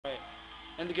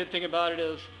And the good thing about it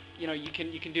is, you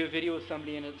can do a video with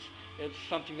somebody, and it's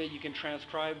something that you can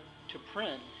transcribe to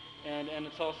print, and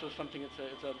it's also something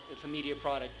it's a media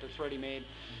product that's ready made.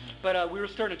 But we were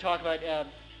starting to talk about anything.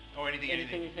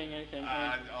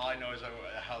 All I know is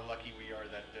how lucky we are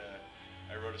that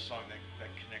I wrote a song that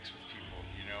connects with people.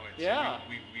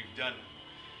 We've done,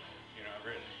 I've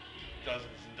written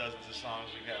dozens and dozens of songs.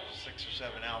 We have 6 or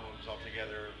 7 albums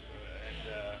altogether,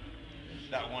 and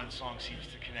that one song seems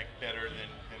to connect better than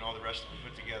all the rest of them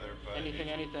put together. But anything.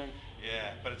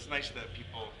 Yeah, but it's nice that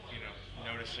people,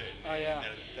 notice it, and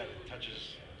that it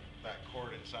touches that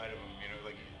chord inside of them.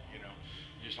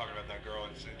 You're just talking about that girl,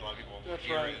 and a lot of people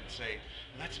hear it and say,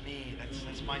 "That's me.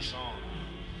 That's my song."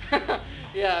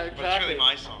 Yeah, exactly. But it's really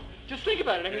my song. Just think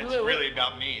about it. I mean, it's really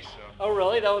about me. So. Oh,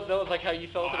 really? That was like how you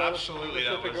felt about absolutely.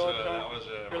 That was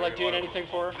a. You're like doing anything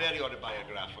for her? Very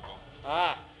autobiographical.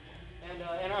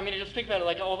 And I mean, just think about it,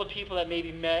 like all the people that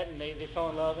maybe met and they fell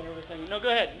in love and everything. No, go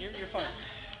ahead. You're fine.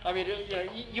 I mean,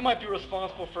 you might be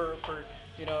responsible for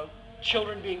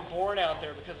children being born out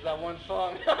there because of that one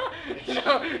song.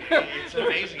 It's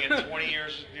amazing. And 20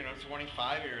 years,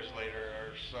 25 years later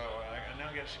or so, I know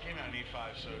I guess it came out in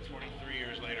 '85, so 23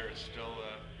 years later, it's still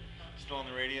on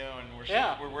the radio, and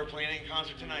we're playing it in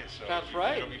concert tonight. So that's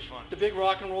right. It'll be fun. The big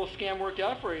rock and roll scam worked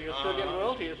out for you. You're still getting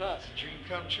royalties, huh? It's a dream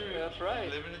come true. That's right.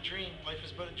 Living a dream. Life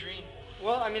is but a dream.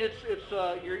 Well, I mean, it's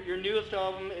your newest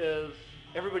album is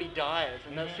Everybody Dies,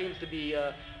 and that seems to be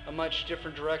a much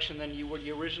different direction than what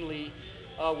you originally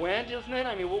went, isn't it?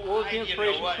 I mean, what was the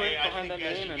inspiration behind that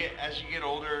name? As you get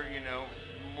older,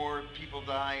 more people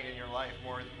die in your life.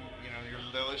 More,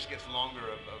 the list gets longer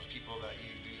of people that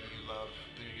you love,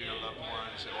 your loved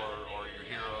ones, or your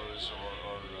heroes,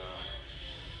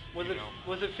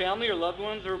 Was it family or loved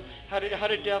ones, or how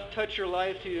did death touch your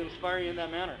life to inspire you in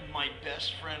that manner? My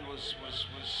best friend was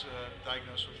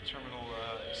diagnosed with terminal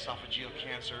esophageal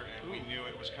cancer, and we knew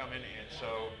it was coming, and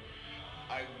so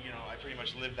I pretty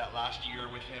much lived that last year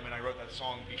with him, and I wrote that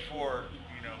song before,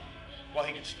 while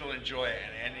he could still enjoy it.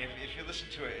 And if you listen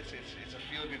to it, it's a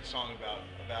feel-good song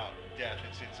about death.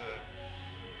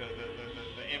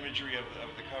 The imagery of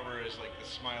the cover is like the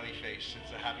smiley face.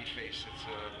 It's a happy face.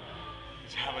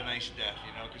 It's have a nice death,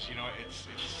 because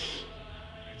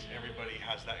it's everybody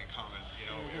has that in common,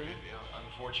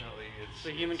 unfortunately, it's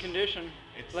the human condition.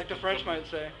 It's like the French might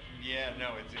say. Yeah,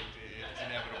 no, it's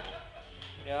inevitable.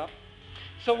 Yeah.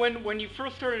 So when you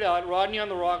first started out, Rodney on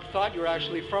the Rock thought you were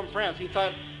actually from France. He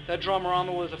thought that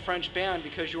Dramarama was a French band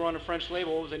because you were on a French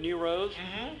label. It was a New Rose.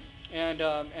 And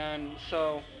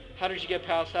so how did you get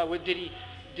past that?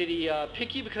 Did he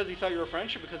pick you because he thought you were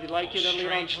French, or because he liked you?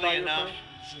 Strangely enough,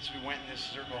 since we went in this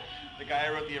circle, the guy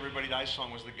who wrote the Everybody Dies song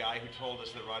was the guy who told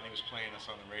us that Rodney was playing us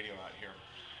on the radio out here.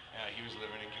 He was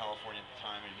living in California at the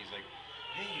time, and he's like,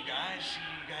 "Hey, you guys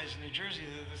in New Jersey,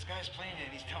 this guy's playing it,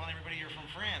 and he's telling everybody you're from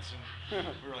France." And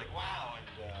we were like, "Wow!" And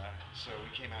so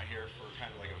we came out here for kind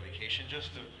of like a vacation,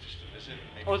 just to visit,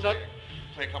 and maybe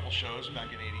play a couple shows back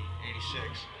in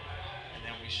 '86, and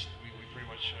then we pretty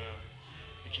much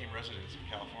became residents in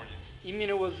California. You mean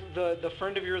it was the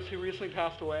friend of yours who recently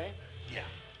passed away? Yeah.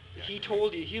 He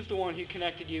told you, he's the one who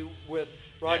connected you with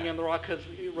Rodney on the Rock, because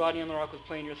Rodney on the Rock was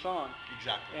playing your song.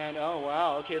 Exactly. And oh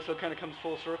wow, okay, so it kind of comes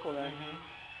full circle then.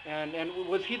 And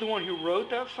was he the one who wrote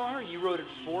that song, or you wrote it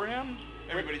for him?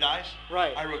 Everybody Dies?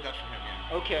 Right. I wrote that for him,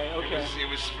 yeah. Okay. It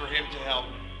was for him to help.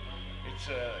 It's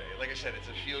like I said, it's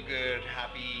a feel-good,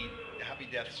 happy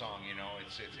death song.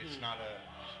 It's not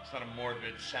a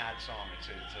morbid, sad song. It's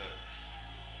a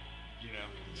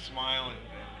smile and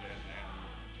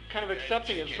kind of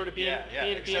accepting it, sort of being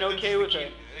okay with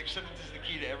it. Acceptance is the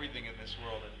key to everything in this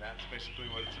world, and that's basically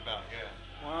what it's about. Yeah.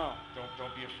 Wow.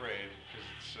 Don't be afraid, because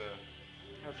it's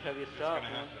that's heavy stuff. It's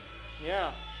gonna happen.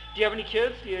 Yeah. Do you have any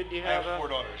kids? Do you have? I have 4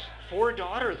 daughters. 4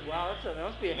 daughters. Wow, that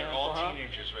must be a handful. They're all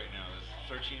teenagers right now.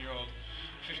 There's 13-year-old,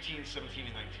 15, 17,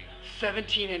 and 19.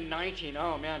 17 and 19.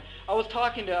 Oh man. I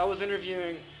was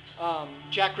interviewing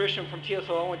Jack Grisham from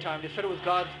TSOL one time. They said it was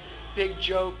God's big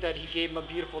joke that he gave him a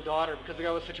beautiful daughter because the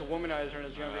guy was such a womanizer in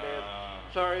his younger days.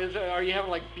 So are you having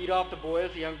like beat off the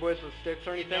boys, the young boys with sticks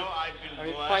or anything? I've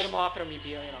been blessed. Fight them off at them,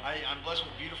 I'm blessed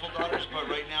with beautiful daughters, but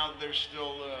right now they're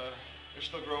still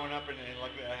growing up, and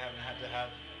luckily I haven't had to have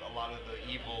a lot of the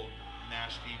evil,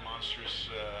 nasty, monstrous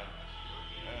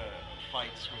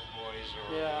fights with boys,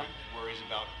 or with worries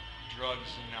about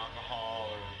drugs and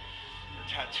alcohol, or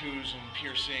tattoos and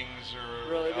piercings,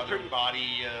 or other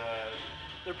body.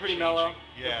 They're pretty changing. Mellow.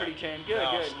 Yeah. They're pretty tame. Good.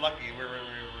 So lucky. We're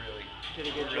really did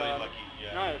a good really job. lucky.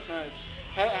 Yeah. Nice.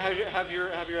 Have your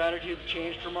attitudes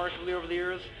changed remarkably over the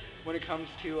years when it comes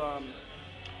to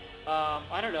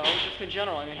I don't know, just in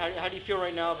general. I mean, how do you feel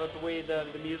right now about the way the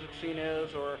music scene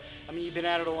is? Or, I mean, you've been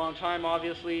at it a long time,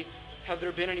 obviously. Have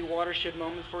there been any watershed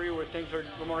moments for you where things are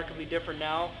remarkably different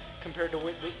now compared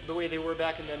to the way they were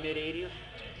back in the mid 80s?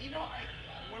 You know,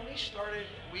 when we started,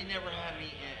 we never had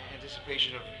any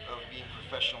anticipation of being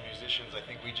professional musicians. I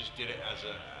think we just did it as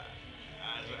a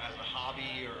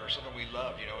hobby or something we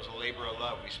loved. You know, it was a labor of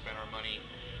love. We spent our money,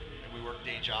 and we worked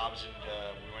day jobs, and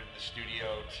we went to the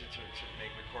studio to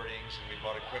make recordings, and we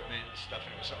bought equipment and stuff,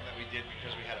 and it was something that we did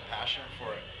because we had a passion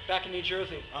for it. Back in New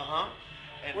Jersey. Uh-huh.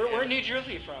 Where in New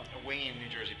Jersey from? Wayne, New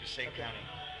Jersey, Passaic County.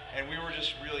 And we were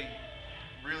just really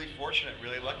fortunate,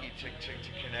 really lucky to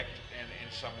connect in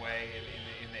some way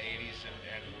in the 80s,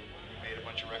 and we made a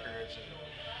bunch of records, and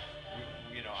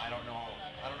you know, I don't know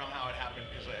how it happened,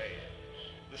 because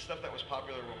the stuff that was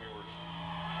popular when we were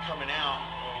coming out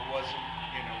wasn't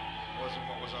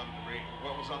what was on the radio.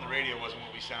 What was on the radio wasn't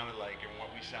what we sounded like, and what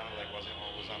we sounded like wasn't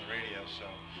what was on the radio. So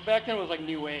back then it was like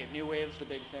new wave. New wave's the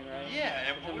big thing, right? Yeah,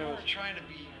 and we weren't trying to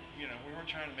be, we weren't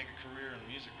trying to make a career in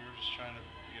music. We were just trying to,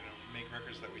 make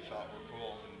records that we thought were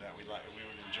cool and that we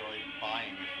would enjoy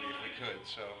buying if we could.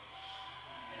 So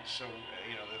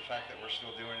the fact that we're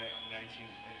still doing it in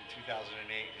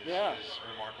 2008 is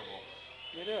remarkable.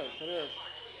 It is.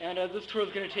 And this tour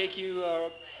is going to take you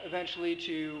eventually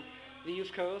to the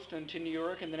East Coast and to New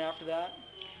York, and then after that,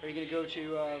 are you going to go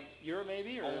to Europe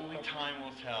maybe? Or only time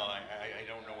will tell. I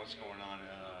don't know what's going on.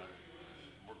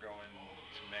 We're going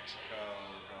to Mexico.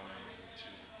 We're going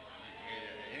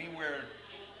to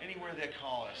anywhere they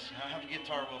call us. Have a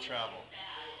guitar, we'll travel.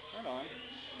 Right on.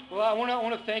 Well, I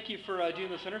want to thank you for doing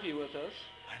this interview with us.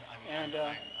 I'm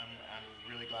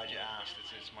really glad you asked.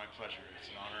 It's my pleasure. It's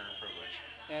an honor and a privilege.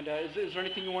 And is there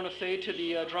anything you want to say to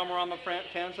the Dramarama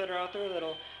fans that are out there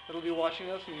that'll be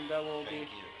watching us and that will Thank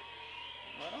be? you.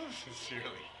 Right on.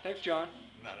 Sincerely. Thanks, John.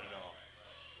 Not at all.